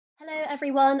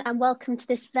everyone, and welcome to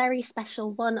this very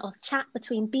special one-off chat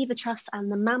between Beaver Trust and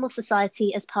the Mammal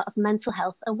Society as part of Mental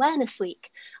Health Awareness Week.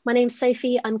 My name's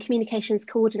Sophie, I'm Communications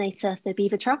Coordinator for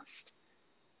Beaver Trust.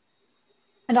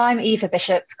 And I'm Eva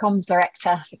Bishop, Comms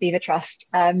Director for Beaver Trust,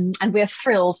 and we're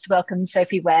thrilled to welcome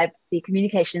Sophie Webb, the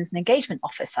Communications and Engagement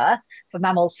Officer for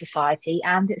Mammal Society,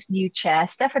 and its new chair,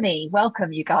 Stephanie.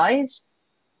 Welcome, you guys.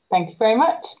 Thank you very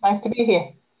much. Nice to be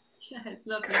here. Yeah, it's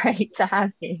lovely. Great to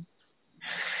have you.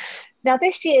 Now,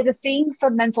 this year, the theme for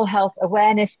Mental Health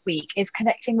Awareness Week is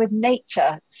connecting with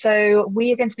nature. So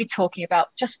we are going to be talking about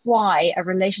just why a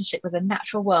relationship with the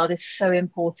natural world is so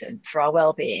important for our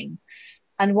well-being,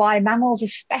 and why mammals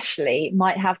especially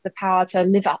might have the power to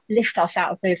lift us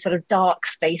out of those sort of dark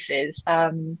spaces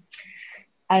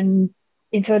and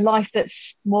into a life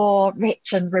that's more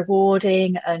rich and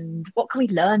rewarding. And what can we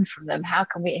learn from them? How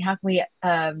can we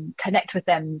connect with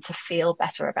them to feel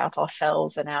better about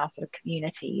ourselves and our sort of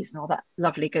communities and all that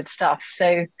lovely good stuff?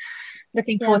 So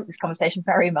looking forward to this conversation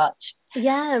very much.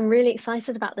 Yeah, I'm really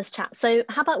excited about this chat. So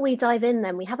how about we dive in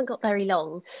then? We haven't got very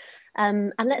long.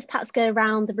 And let's perhaps go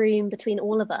around the room between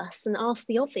all of us and ask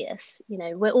the obvious. You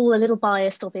know, we're all a little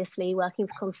biased, obviously, working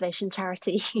for conservation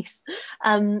charities.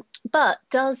 But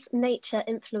does nature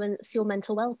influence your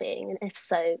mental well-being? And if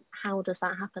so, how does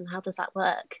that happen? How does that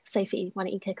work? Sophie, why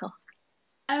don't you kick off?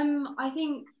 I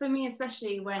think for me,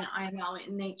 especially when I'm out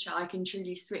in nature, I can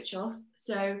truly switch off.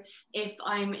 So if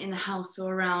I'm in the house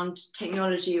or around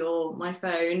technology or my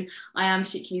phone, I am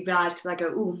particularly bad because I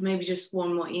go, oh, maybe just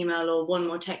one more email or one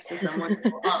more text to someone,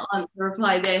 or I'll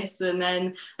reply this, and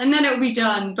then it'll be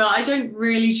done. But I don't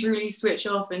really truly switch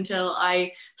off until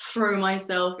I throw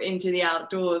myself into the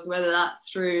outdoors, whether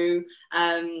that's through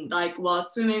like wild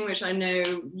swimming, which I know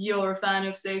you're a fan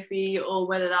of, Sophie, or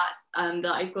whether that's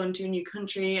that I've gone to a new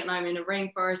country and I'm in a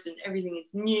rainforest and everything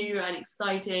is new and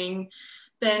exciting.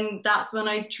 Then that's when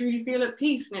I truly feel at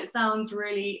peace. And it sounds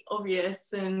really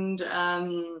obvious and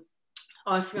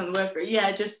I forgot the word for it.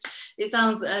 Yeah, just it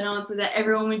sounds an answer that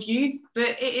everyone would use, but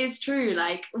it is true.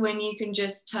 Like when you can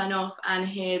just turn off and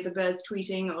hear the birds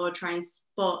tweeting or try and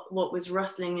spot what was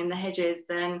rustling in the hedges,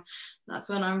 then that's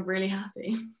when I'm really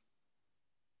happy.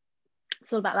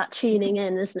 It's all about that tuning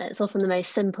in, isn't it? It's often the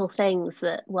most simple things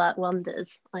that work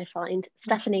wonders, I find.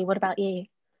 Stephanie, what about you?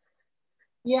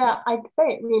 Yeah, I'd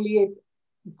say it really is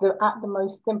at the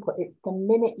most simple. It's the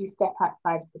minute you step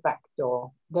outside the back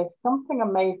door. There's something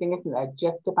amazing, isn't there,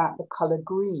 just about the colour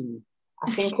green.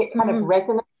 I think it kind of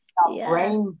resonates with our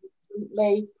brain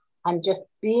completely. And just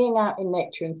being out in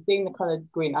nature and seeing the colour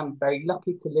green. I'm very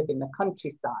lucky to live in the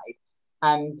countryside.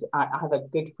 And I have a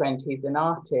good friend who's an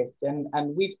artist,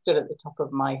 and we've stood at the top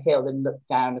of my hill and looked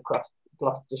down across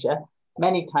Gloucestershire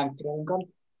many times together and gone,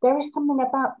 there is something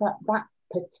about that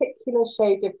particular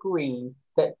shade of green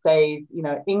that says, you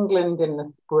know, England in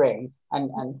the spring.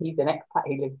 And he's an expat,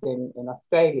 he lives in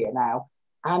Australia now.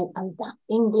 And that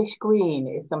English green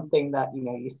is something that, you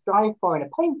know, you strive for in a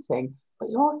painting,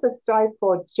 but you also strive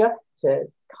for just to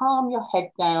calm your head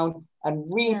down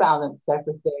and rebalance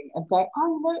everything and say,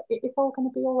 oh, no, it's all going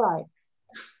to be all right.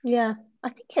 Yeah, I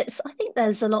think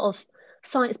there's a lot of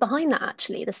science behind that,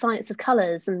 actually, the science of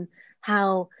colours and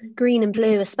how green and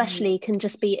blue especially can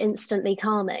just be instantly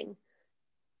calming.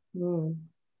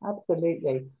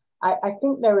 Absolutely. I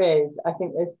think there is. I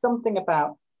think there's something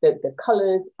about the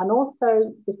colours and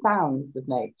also the sounds of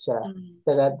nature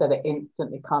that are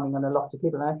instantly calming on a lot of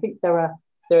people. And I think there are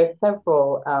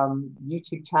several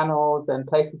YouTube channels and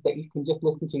places that you can just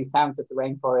listen to sounds of the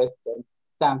rainforest and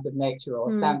sounds of nature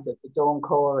or sounds of the dawn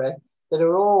chorus that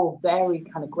are all very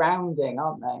kind of grounding,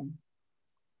 aren't they?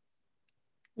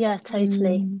 Yeah,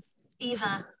 totally.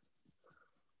 Eva,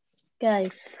 go.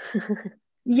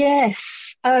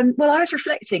 Yes. Well, I was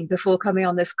reflecting before coming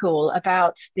on this call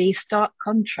about the stark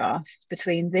contrast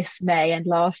between this May and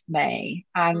last May.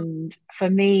 And for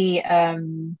me, I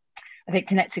think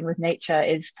connecting with nature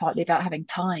is partly about having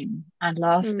time. And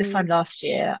this time last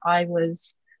year, I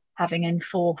was having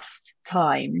enforced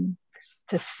time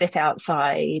to sit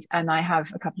outside, and I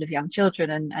have a couple of young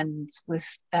children and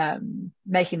was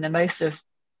making the most of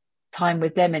time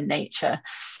with them in nature,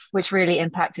 which really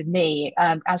impacted me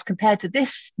as compared to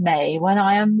this May when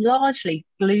I am largely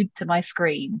glued to my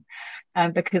screen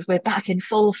because we're back in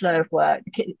full flow of work.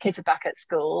 The kids are back at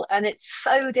school and it's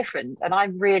so different, and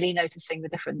I'm really noticing the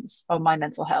difference on my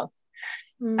mental health.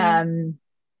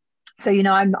 So, you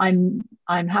know,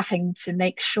 I'm having to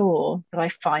make sure that I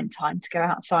find time to go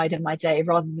outside in my day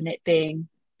rather than it being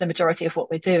the majority of what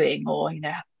we're doing, or, you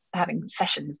know, having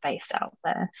sessions based out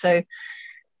there. So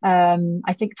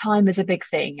I think time is a big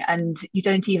thing, and you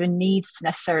don't even need to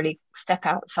necessarily step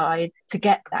outside to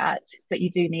get that, but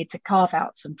you do need to carve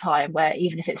out some time where,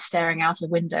 even if it's staring out a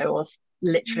window or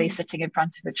literally sitting in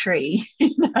front of a tree,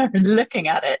 and looking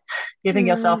at it, giving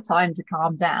yourself time to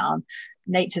calm down.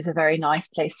 Nature's a very nice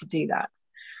place to do that.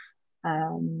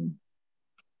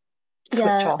 Switch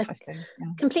off, I suppose.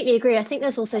 Yeah. Completely agree. I think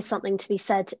there's also something to be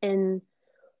said in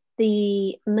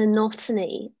the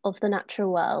monotony of the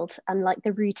natural world, and like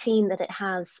the routine that it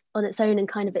has on its own and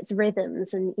kind of its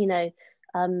rhythms. And, you know,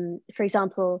 for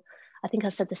example, I think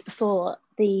I've said this before,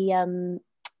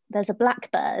 there's a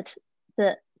blackbird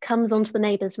that comes onto the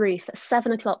neighbour's roof at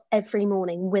 7 o'clock every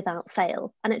morning without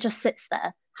fail. And it just sits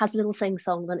there, has a little sing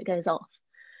song, then it goes off.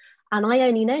 And I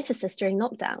only noticed this during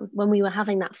lockdown when we were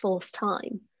having that forced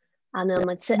time. And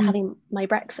I'd sit having my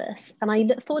breakfast, and I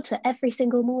look forward to it every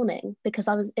single morning because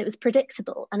it was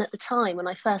predictable. And at the time when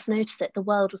I first noticed it, the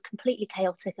world was completely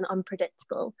chaotic and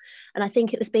unpredictable. And I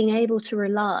think it was being able to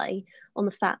rely on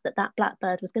the fact that that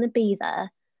blackbird was going to be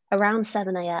there around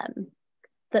 7 a.m.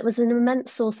 that was an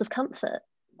immense source of comfort.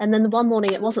 And then the one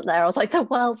morning it wasn't there, I was like, the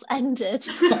world's ended.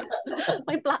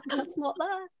 My blackbird's not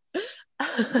there.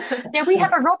 Yeah, we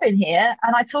have a robin here,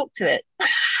 and I talk to it.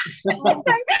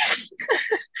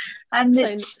 And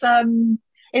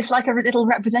it's like a little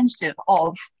representative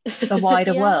of the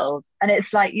wider world, and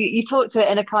it's like you talk to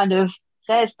it in a kind of,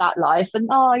 there's that life, and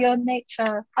oh, you're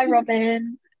nature, hi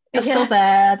Robin, you're still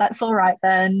there, that's all right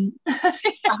then. I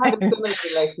have a similar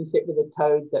relationship with a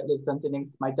toad that lives underneath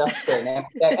my dustbin.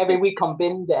 Every week on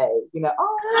bin day, you know,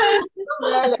 oh,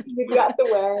 let me get out the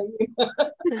way.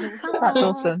 That's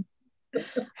awesome.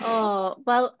 Oh,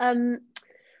 well,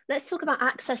 let's talk about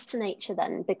access to nature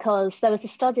then, because there was a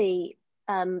study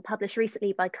published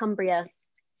recently by Cumbria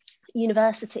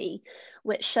University,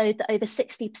 which showed that over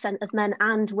 60% of men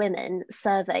and women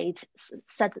surveyed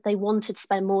said that they wanted to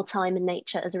spend more time in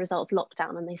nature as a result of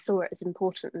lockdown, and they saw it as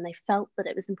important, and they felt that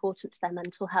it was important to their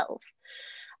mental health.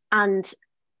 And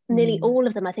nearly all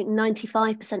of them, I think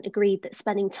 95%, agreed that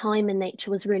spending time in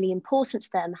nature was really important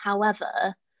to them.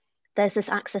 However, there's this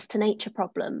access to nature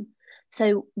problem.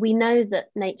 So we know that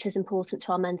nature is important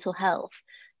to our mental health,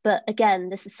 but again,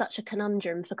 this is such a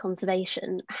conundrum for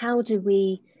conservation. How do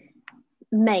we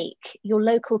make your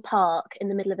local park in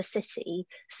the middle of a city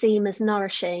seem as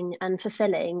nourishing and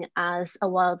fulfilling as a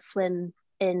wild swim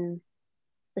in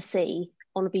the sea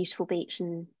on a beautiful beach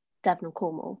in Devon or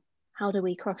Cornwall? How do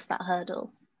we cross that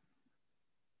hurdle?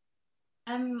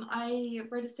 I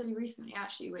read a study recently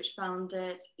actually which found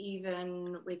that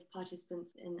even with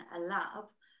participants in a lab,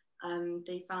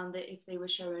 they found that if they were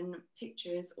shown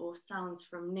pictures or sounds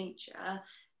from nature,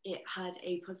 it had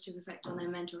a positive effect on their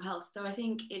mental health. So I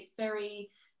think it's very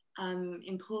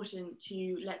important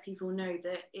to let people know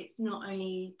that it's not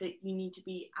only that you need to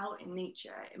be out in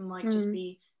nature, it might just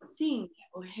be seeing it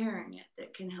or hearing it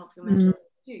that can help your mental health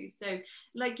too. So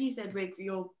like you said with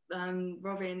your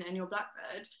robin and your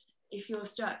blackbird, if you're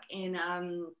stuck in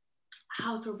a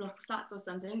house or block of flats or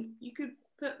something, you could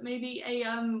put maybe a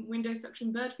window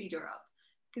suction bird feeder up,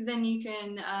 because then you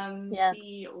can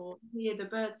see or hear the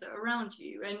birds that are around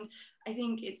you. And I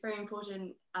think it's very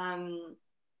important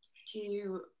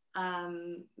to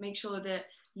make sure that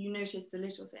you notice the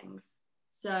little things.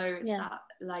 So that,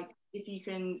 like, if you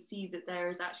can see that there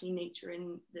is actually nature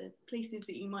in the places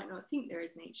that you might not think there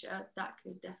is nature, that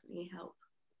could definitely help.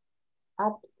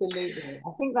 Absolutely.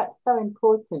 I think that's so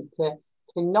important to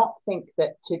not think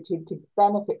that to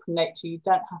benefit from nature, you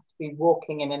don't have to be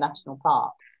walking in a national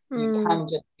park. You can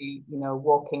just be, you know,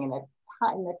 walking in the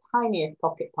tiniest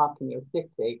pocket park in your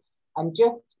city, and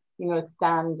just, you know,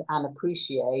 stand and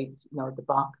appreciate, you know, the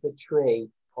bark of a tree,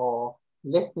 or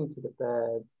listen to the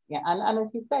birds. Yeah, and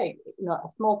as you say, you know, a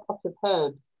small pot of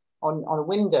herbs on a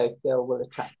windowsill will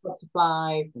attract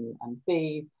butterflies and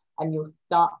bees, and you'll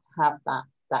start to have that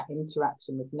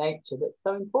interaction with nature that's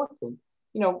so important.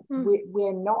 You know,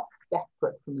 we're not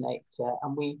separate from nature,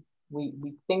 and we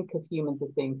think of humans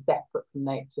as being separate from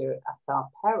nature at our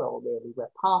peril, really. We're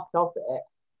part of it,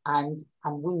 and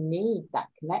we need that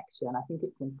connection. I think it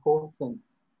is important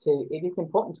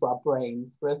to our brains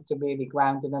for us to really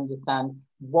ground and understand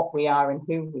what we are and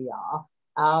who we are,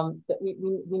 that we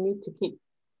need to keep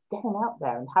getting out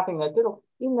there and having those little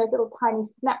tiny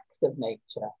snacks of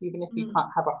nature, even if you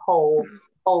can't have a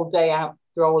whole day out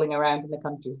strolling around in the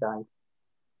countryside.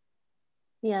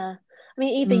 Yeah, I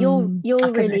mean, Eva,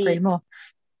 you're really agree more.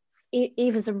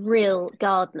 Eva's a real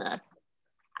gardener,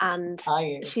 and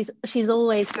she's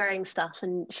always growing stuff,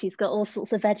 and she's got all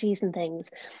sorts of veggies and things.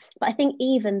 But I think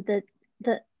even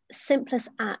the simplest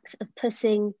act of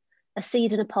putting a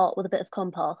seed in a pot with a bit of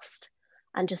compost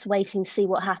and just waiting to see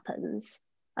what happens.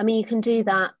 I mean, you can do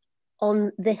that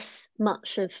on this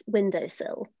much of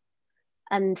windowsill,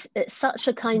 and it's such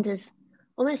a kind of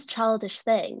almost childish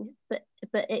thing, but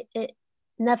it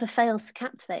never fails to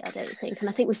captivate, I don't think. And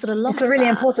I think we sort of lost It's a really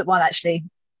that. important one, actually.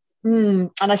 And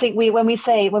I think when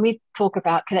we talk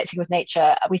about connecting with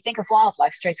nature, we think of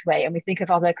wildlife straight away, and we think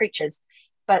of other creatures.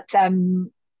 But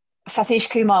Satish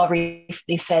Kumar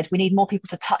recently said we need more people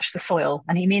to touch the soil,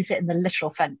 and he means it in the literal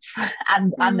sense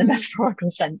and the metaphorical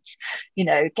sense. You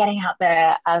know, getting out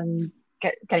there and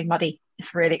getting muddy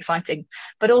is really exciting.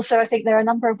 But also, I think there are a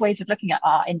number of ways of looking at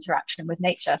our interaction with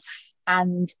nature,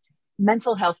 and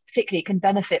mental health particularly can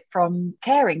benefit from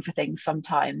caring for things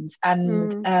sometimes.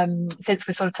 And since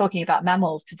we're sort of talking about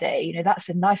mammals today, you know, that's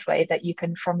a nice way that you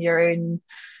can, from your own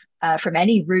from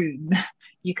any room,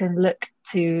 you can look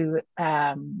to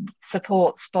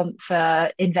support,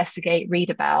 sponsor, investigate,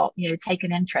 read about, you know, take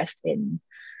an interest in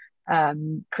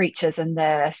creatures and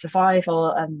their survival,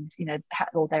 and, you know,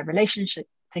 all their relationship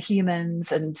to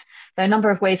humans. And there are a number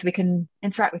of ways we can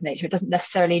interact with nature. It doesn't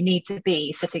necessarily need to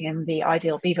be sitting in the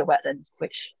ideal beaver wetland,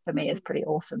 which for me is pretty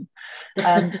awesome.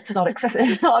 It's not accessible,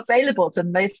 it's not available to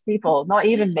most people, not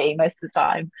even me most of the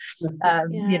time.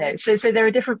 You know, so there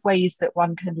are different ways that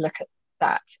one can look at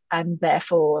that, and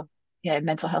therefore, you know,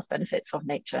 mental health benefits of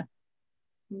nature.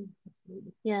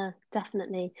 Yeah,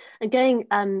 definitely. And going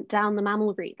down the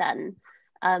mammal route then,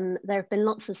 there have been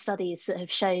lots of studies that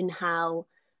have shown how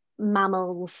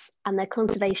mammals and their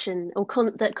conservation, or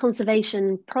that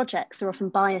conservation projects are often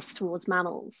biased towards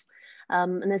mammals.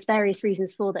 And there's various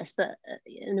reasons for this, but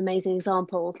an amazing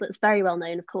example that's very well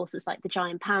known, of course, is like the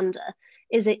giant panda.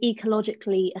 Is it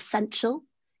ecologically essential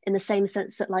in the same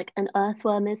sense that like an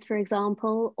earthworm is, for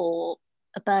example, or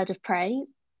a bird of prey?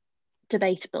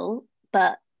 Debatable,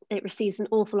 but it receives an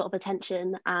awful lot of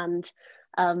attention and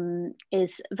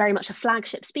is very much a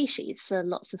flagship species for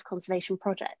lots of conservation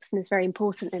projects, and is very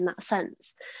important in that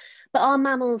sense. But are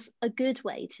mammals a good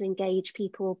way to engage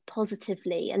people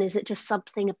positively? And is it just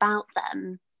something about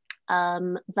them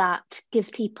that gives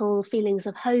people feelings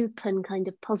of hope and kind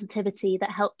of positivity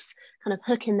that helps kind of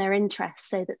hook in their interest,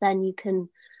 so that then you can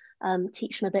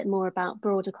teach them a bit more about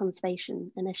broader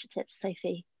conservation initiatives?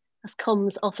 Sophie, as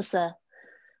comms officer,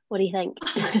 what do you think?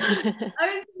 I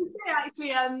was going to say,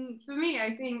 actually, for me,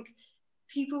 I think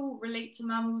people relate to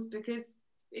mammals because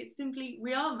it's simply,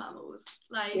 we are mammals.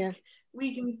 Like,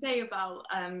 we can say about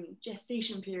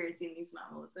gestation periods in these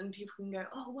mammals, and people can go,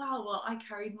 oh wow, well, I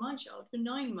carried my child for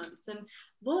 9 months, and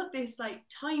what, this like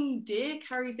tiny deer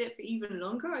carries it for even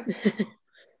longer?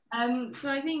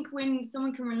 So I think when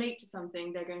someone can relate to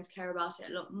something, they're going to care about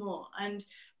it a lot more. And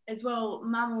as well,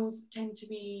 mammals tend to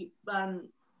be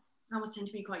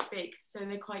quite big, so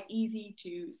they're quite easy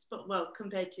to spot, well,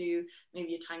 compared to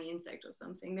maybe a tiny insect or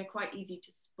something. They're quite easy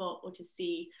to spot or to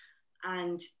see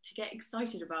and to get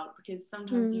excited about, because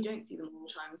sometimes you don't see them all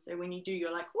the time. So when you do,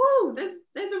 you're like, whoa, there's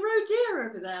a roe deer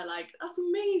over there, like, that's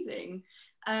amazing.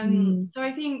 So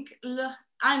I think,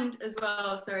 and as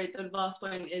well, sorry, the last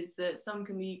point is that some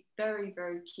can be very,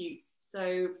 very cute.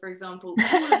 So for example,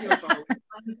 all of your voles,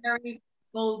 I'm very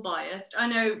vole biased. I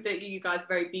know that you guys are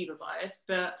very beaver biased,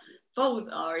 but voles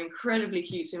are incredibly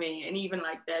cute to me, and even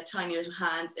like their tiny little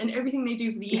hands and everything they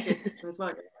do for the ecosystem as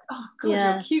well. Oh god,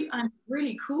 you're cute and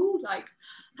really cool. Like,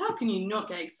 how can you not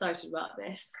get excited about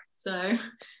this? So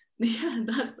yeah,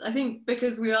 that's, I think,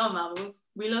 because we are mammals,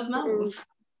 we love mammals.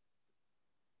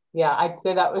 Yeah, I'd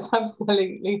say that was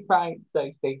absolutely right,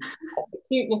 Sophie. The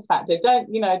cuteness factor,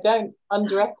 don't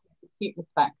underestimate the cuteness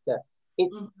factor.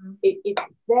 It's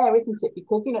there, isn't it?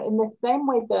 Because, you know, in the same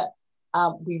way that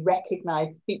we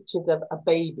recognize features of a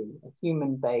baby, a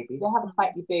human baby, they have a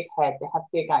slightly big head, they have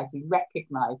big eyes, we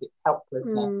recognize its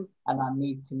helplessness and our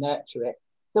need to nurture it.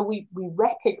 So we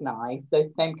recognize those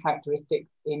same characteristics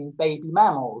in baby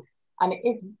mammals. And it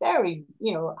is very,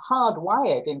 you know,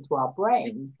 hardwired into our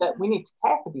brains that we need to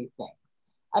care for these things.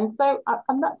 And so,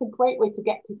 and that's a great way to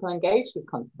get people engaged with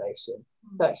conservation.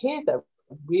 So here's a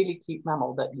really cute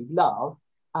mammal that you love,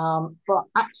 but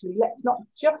actually let's not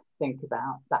just think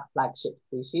about that flagship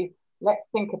species. Let's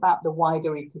think about the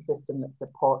wider ecosystem that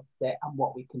supports it and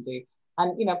what we can do.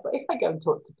 And, you know, but if I go and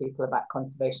talk to people about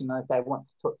conservation and I say I want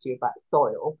to talk to you about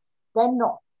soil, they're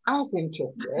not as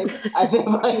interested as if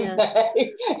I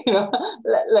say, you know,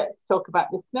 let's talk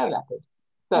about the snow leopard.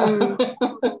 So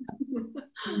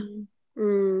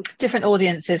different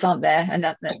audiences, aren't there? And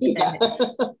that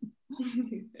it's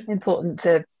important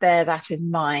to bear that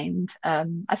in mind.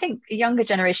 I think younger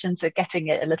generations are getting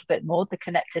it a little bit more, the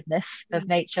connectedness of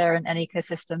nature and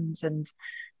ecosystems, and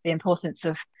the importance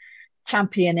of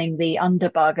championing the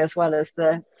underbug as well as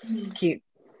the cute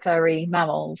furry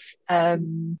mammals.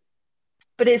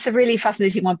 But it's a really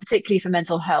fascinating one, particularly for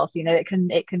mental health. You know, it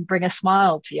can bring a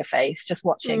smile to your face just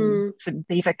watching some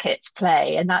beaver kits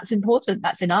play, and that's important.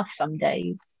 That's enough some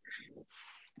days.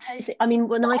 Totally. I mean,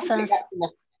 when I first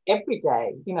every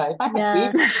day, you know, if I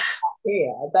had beavers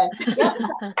here, then yeah,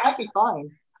 I'd be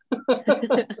fine.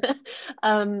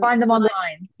 Find them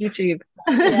online, YouTube.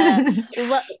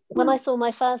 Well, when I saw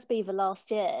my first beaver last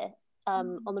year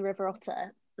on the River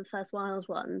Otter, the first wild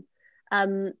one,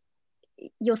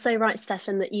 you're so right,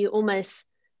 Stefan, that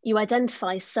you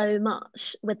identify so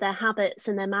much with their habits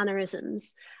and their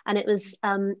mannerisms. And it was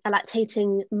a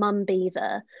lactating mum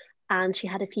beaver, and she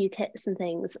had a few kits and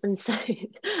things, and so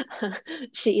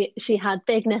she had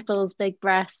big nipples, big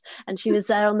breasts, and she was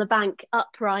there on the bank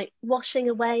upright washing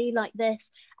away like this,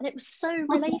 and it was so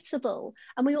relatable,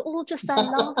 and we were all just there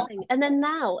laughing. And then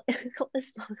now I've got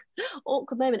this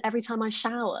awkward moment every time I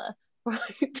shower,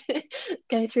 right?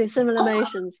 Go through similar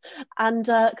motions, and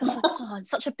because like, oh, I'm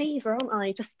such a beaver, aren't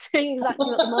I, just doing exactly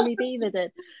what the mummy beaver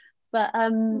did. But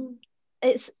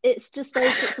it's just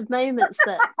those sorts of moments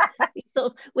that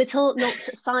we're taught not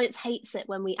to. Science hates it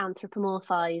when we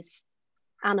anthropomorphize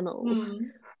animals,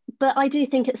 but I do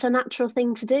think it's a natural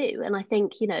thing to do. And I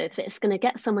think, you know, if it's going to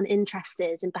get someone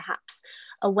interested in perhaps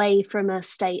away from a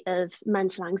state of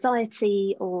mental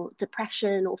anxiety or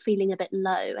depression or feeling a bit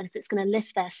low, and if it's going to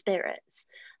lift their spirits,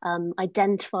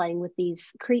 identifying with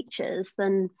these creatures,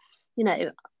 then, you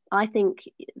know, I think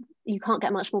you can't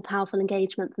get much more powerful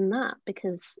engagement than that,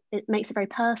 because it makes it very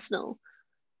personal.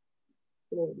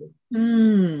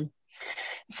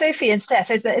 Sophie and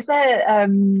Steph, is there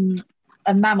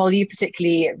a mammal you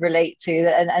particularly relate to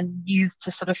and use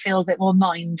to sort of feel a bit more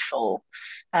mindful?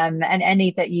 And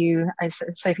any that as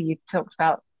Sophie, you talked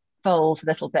about voles a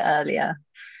little bit earlier.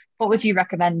 What would you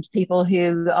recommend people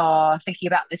who are thinking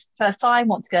about this first time,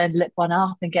 want to go and look one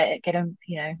up and get them,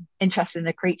 you know, interested in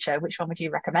the creature? Which one would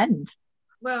you recommend?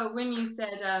 Well, when you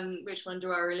said which one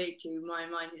do I relate to, my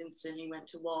mind instantly went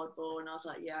to wild boar, and I was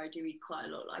like, yeah, I do eat quite a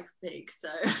lot like a pig, so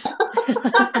that's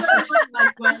where my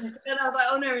mind went. And I was like,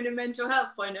 oh no, in a mental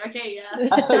health point, okay, yeah.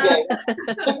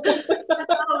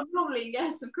 Oh, normally,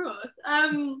 yes, of course.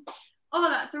 Oh,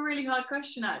 that's a really hard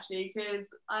question actually, because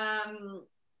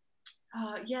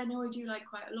yeah, no, I do like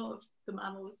quite a lot of the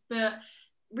mammals, but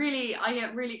really, I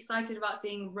get really excited about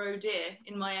seeing roe deer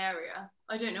in my area.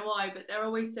 I don't know why, but they're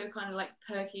always so kind of like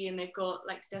perky, and they've got,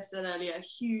 like Steph said earlier,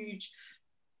 huge,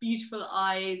 beautiful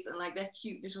eyes and like their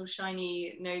cute little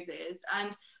shiny noses.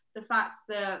 And the fact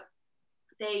that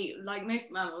they, like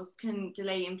most mammals, can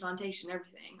delay implantation and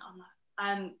everything.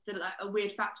 Like, a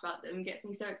weird fact about them gets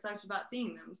me so excited about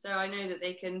seeing them. So I know that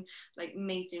they can like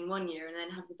mate in 1 year and then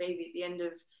have the baby at the end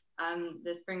of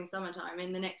the spring, summertime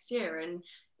in the next year. And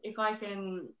if I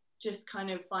can just kind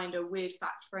of find a weird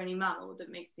fact for any mammal that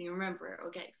makes me remember it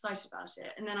or get excited about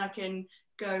it, and then I can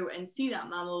go and see that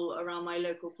mammal around my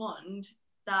local pond,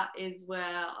 that is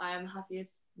where I am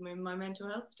happiest in my mental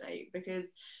health state,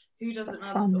 because who doesn't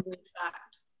love a weird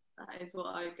fact? That is what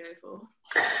I would go for.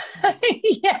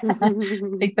 Yeah,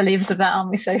 big believers of that,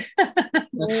 aren't we, Soph?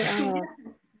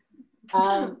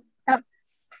 How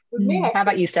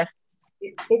about you, Steph?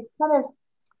 It's kind of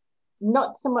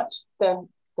not so much the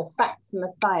facts and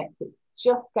the science, it's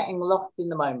just getting lost in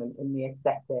the moment, in the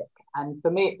aesthetic. And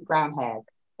for me, it's brown hairs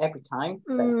every time.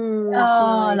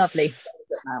 Nice. Lovely.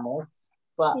 Mammals.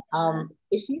 But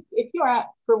if you're out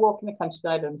for a walk in the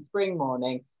countryside on a spring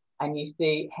morning and you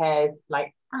see hares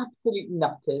like absolute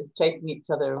nutters chasing each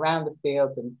other around the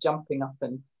fields and jumping up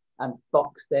and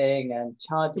boxing and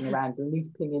charging around,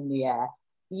 leaping in the air,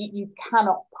 you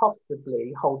cannot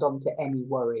possibly hold on to any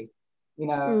worry. You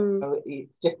know,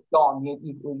 it's just gone.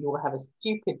 You'll have a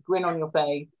stupid grin on your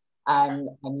face, and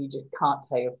you just can't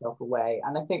tear yourself away.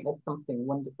 And I think there's something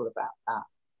wonderful about that.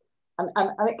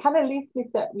 And it kind of leads me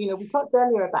to, you know, we talked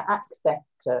earlier about access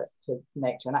to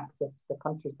nature and access to the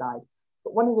countryside.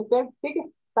 But one of the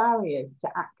biggest barriers to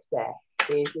access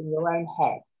is in your own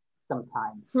head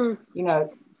sometimes. You know,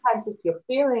 sometimes if you're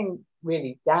feeling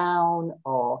really down,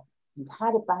 or you've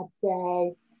had a bad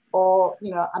day, or,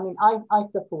 you know, I mean, I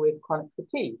suffer with chronic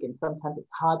fatigue, and sometimes it's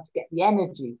hard to get the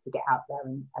energy to get out there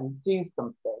and do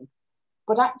something.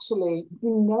 But actually, you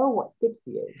know what's good for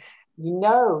you. You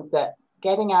know that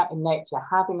getting out in nature,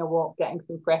 having a walk, getting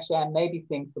some fresh air, maybe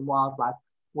seeing some wildlife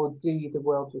will do you the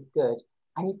world of good.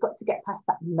 And you've got to get past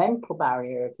that mental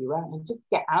barrier of your own and just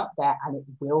get out there, and it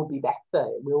will be better.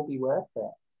 It will be worth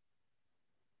it.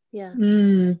 Yeah.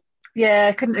 Yeah,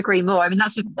 I couldn't agree more. I mean,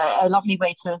 that's a lovely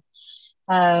way to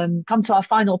come to our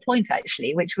final point,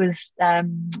 actually, which was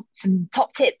some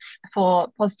top tips for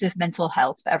positive mental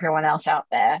health for everyone else out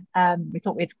there. We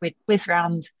thought we'd whiz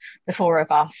round the four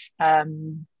of us,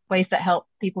 ways that help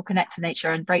people connect to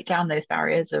nature and break down those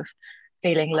barriers of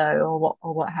feeling low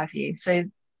or what have you. So,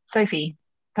 Sophie,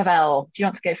 Pavel, do you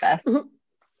want to go first?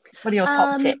 What are your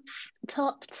top tips?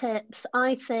 Top tips,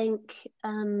 I think,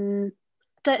 don't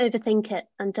overthink it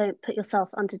and don't put yourself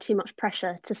under too much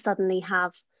pressure to suddenly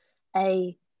have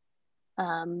a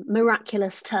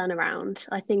miraculous turnaround.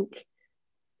 I think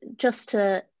just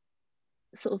to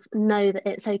sort of know that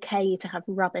it's okay to have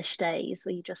rubbish days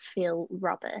where you just feel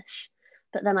rubbish.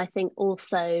 But then I think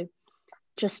also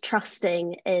just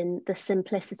trusting in the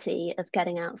simplicity of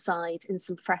getting outside in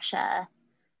some fresh air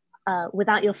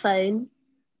without your phone,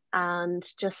 and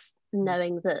just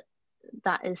knowing that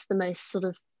that is the most sort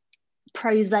of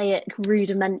prosaic,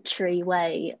 rudimentary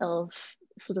way of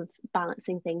sort of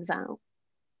balancing things out.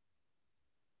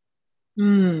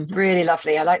 Really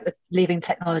lovely. I like the leaving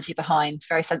technology behind.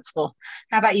 Very sensible.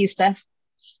 How about you, Steph?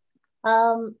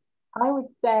 I would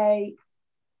say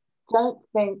don't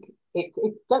think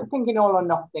in all or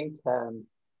nothing terms.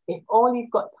 If all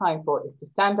you've got time for is to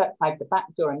stand outside the back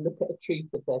door and look at a tree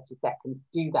for 30 seconds,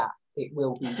 do that. It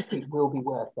will be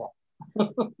worth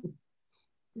it.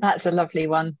 That's a lovely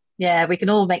one. Yeah, we can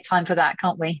all make time for that,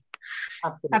 can't we?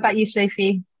 Absolutely. How about you,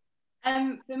 Sophie?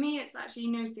 For me, it's actually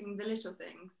noticing the little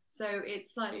things. So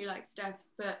it's slightly like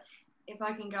Steph's, but if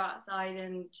I can go outside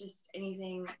and just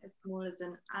anything as small as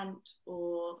an ant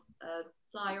or a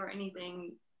fly or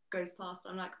anything goes past,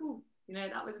 I'm like, oh,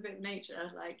 that was a bit of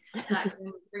nature. Like that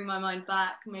can bring my mind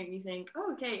back, make me think,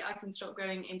 oh, okay, I can stop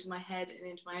going into my head and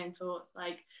into my own thoughts.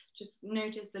 Like just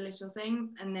notice the little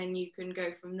things, and then you can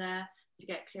go from there to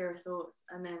get clearer thoughts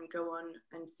and then go on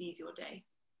and seize your day.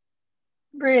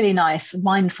 Really nice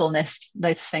mindfulness,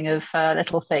 noticing of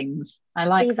little things. I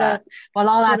like that. Well,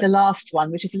 I'll add a last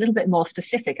one, which is a little bit more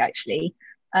specific, actually,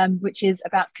 which is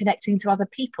about connecting to other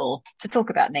people to talk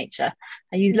about nature.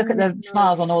 And you look at the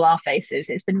smiles on all our faces.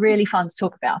 It's been really fun to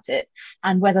talk about it.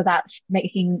 And whether that's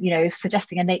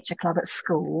suggesting a nature club at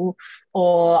school,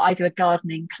 or I do a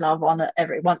gardening club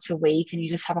every once a week, and you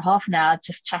just have a half an hour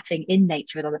just chatting in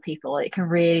nature with other people, it can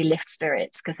really lift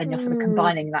spirits, because then you're sort of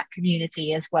combining that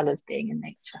community as well as being in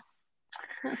nature.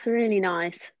 That's really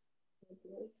nice.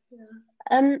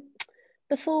 Yeah.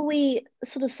 Before we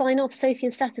sort of sign off, Sophie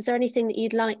and Steph, is there anything that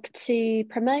you'd like to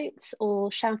promote or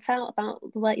shout out about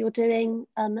the work you're doing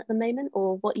at the moment,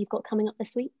 or what you've got coming up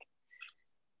this week?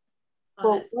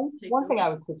 Well, one thing I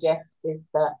would suggest is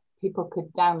that people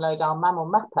could download our Mammal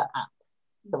Mapper app.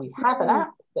 So we have an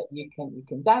app that you can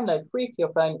download free to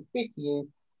your phone. It's free to use,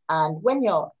 and when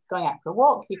you're going out for a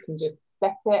walk, you can just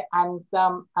set it and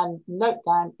note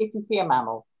down if you see a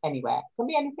mammal anywhere. It can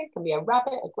be anything. It can be a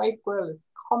rabbit, a grey squirrel, as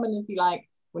common as you like.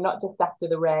 We're not just after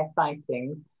the rare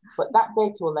sightings, but that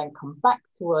data will then come back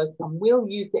to us, and we'll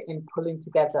use it in pulling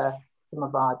together some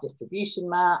of our distribution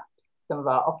maps, some of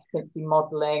our occupancy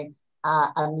modelling,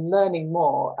 and learning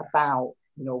more about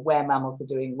where mammals are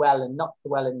doing well and not so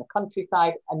well in the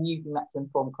countryside, and using that to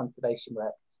inform conservation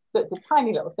work. So it's a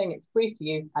tiny little thing. It's free to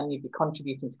use, and you'd be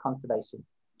contributing to conservation.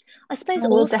 I suppose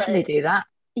we'll definitely do that.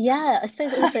 Yeah, I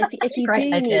suppose also if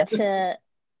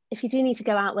you do need to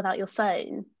go out without your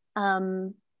phone,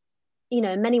 in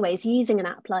many ways, using an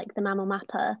app like the Mammal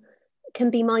Mapper can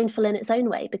be mindful in its own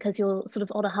way, because you're sort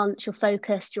of on a hunt, you're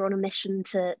focused, you're on a mission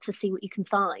to see what you can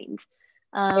find.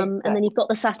 Exactly. And then you've got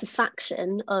the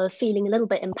satisfaction of feeling a little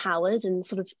bit empowered and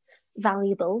sort of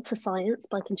valuable to science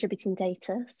by contributing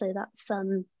data. So that's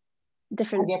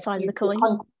different side of the coin.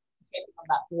 On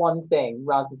that one thing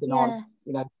rather than on,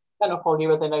 turn off all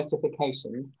your other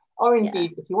notifications. Or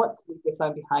indeed, if you want to leave your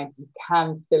phone behind, you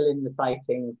can fill in the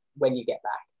sightings when you get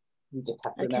back. You just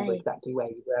have to remember exactly where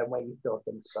you were and where you saw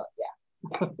things. But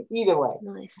yeah, either way.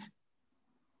 Nice.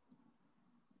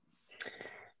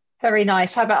 Very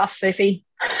nice. How about us, Sophie?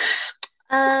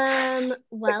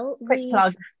 Well, quick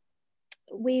plugs.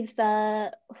 We've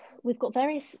got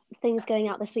various things going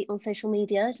out this week on social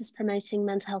media, just promoting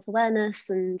mental health awareness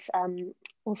and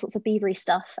all sorts of beavery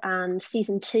stuff. And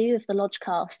season 2 of the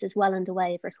Lodgecast is well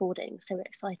underway of recording, so we're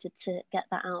excited to get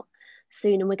that out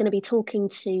soon. And we're going to be talking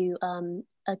to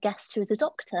a guest who is a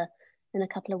doctor in a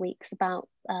couple of weeks about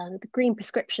the green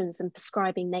prescriptions and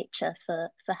prescribing nature for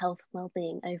health and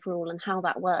well-being overall, and how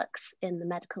that works in the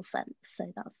medical sense.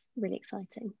 So that's really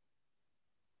exciting.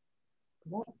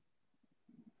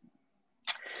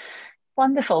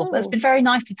 Wonderful. Well, it's been very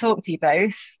nice to talk to you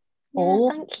both.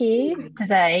 Thank you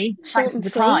today. Thanks for the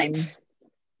time.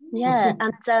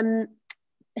 And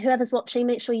whoever's watching,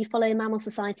 make sure you follow Mammal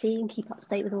Society and keep up to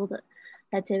date with all that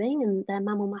they're doing and their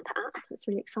Mammal Mapper app. That's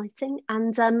really exciting.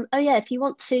 And oh yeah, if you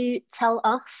want to tell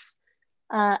us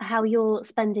how you're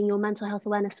spending your Mental Health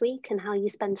Awareness Week and how you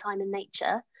spend time in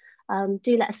nature,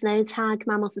 do let us know. Tag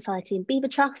Mammal Society and Beaver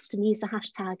Trust and use the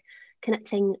hashtag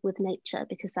connecting with nature,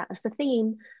 because that is the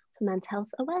theme for Mental Health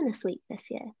Awareness Week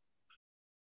this year.